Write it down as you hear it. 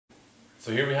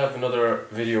So here we have another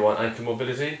video on ankle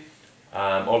mobility.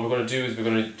 All we're going to do is we're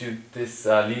going to do this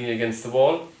leaning against the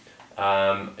wall.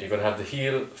 You're going to have the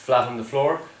heel flat on the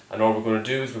floor, and all we're going to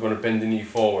do is we're going to bend the knee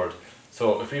forward.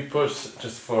 So if we put,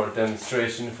 just for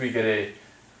demonstration, if we get a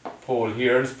pole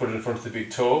here, let's put it in front of the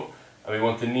big toe, and we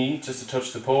want the knee just to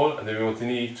touch the pole, and then we want the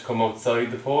knee to come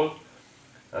outside the pole.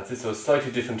 That's it, so a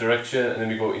slightly different direction, and then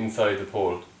we go inside the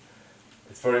pole.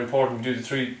 It's very important to do the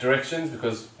three directions,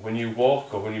 because when you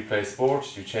walk or when you play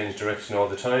sports, you change direction all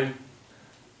the time.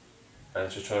 And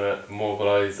it's just trying to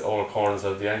mobilise all corners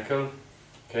of the ankle.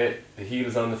 Okay, the heel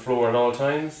is on the floor at all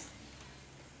times.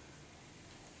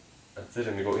 That's it,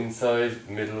 and we go inside,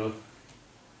 middle,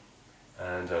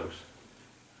 and out.